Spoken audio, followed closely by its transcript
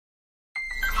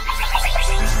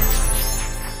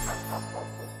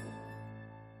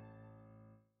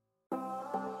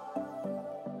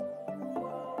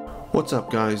What's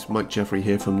up guys, Mike Jeffrey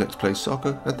here from Let's Play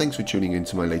Soccer, and thanks for tuning in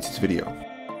to my latest video.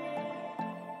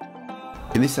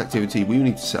 In this activity we will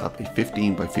need to set up a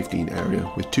 15 by 15 area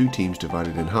with two teams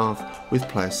divided in half with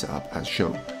players set up as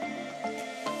shown.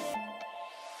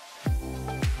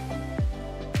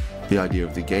 The idea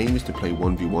of the game is to play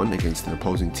 1v1 against an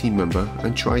opposing team member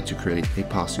and try to create a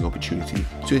passing opportunity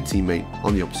to a teammate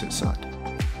on the opposite side.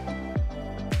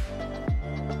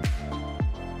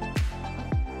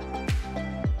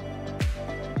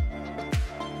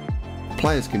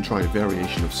 Players can try a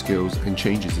variation of skills and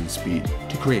changes in speed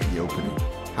to create the opening.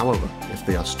 However, if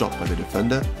they are stopped by the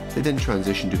defender, they then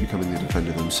transition to becoming the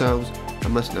defender themselves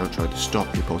and must now try to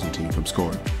stop the opposing team from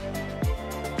scoring.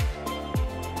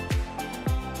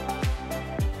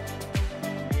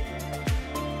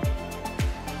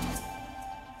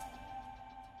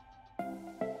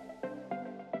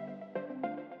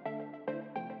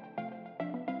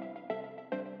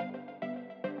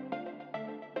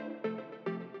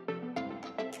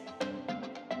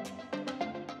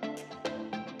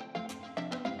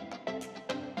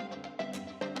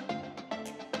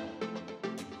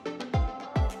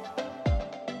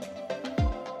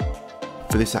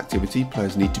 For this activity,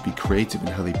 players need to be creative in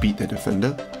how they beat their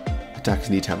defender. Attackers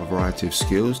need to have a variety of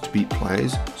skills to beat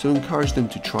players, so encourage them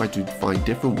to try to find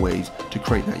different ways to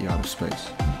create that yard of space.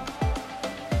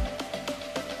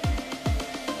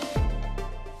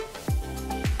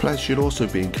 Players should also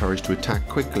be encouraged to attack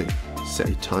quickly. Set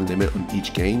a time limit on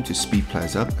each game to speed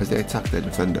players up as they attack their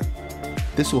defender.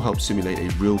 This will help simulate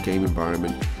a real game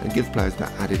environment and give players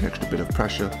that added extra bit of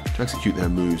pressure to execute their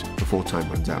moves before time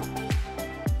runs out.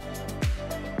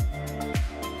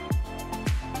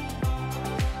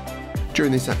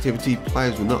 During this activity,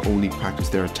 players will not only practice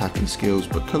their attacking skills,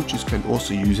 but coaches can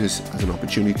also use this as an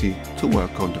opportunity to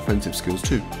work on defensive skills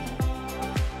too.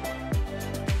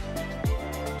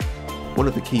 One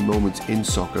of the key moments in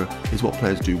soccer is what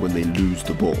players do when they lose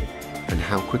the ball, and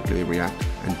how quickly they react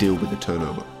and deal with the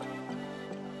turnover.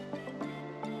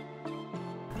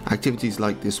 Activities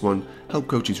like this one help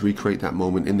coaches recreate that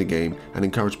moment in the game and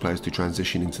encourage players to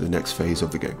transition into the next phase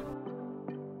of the game.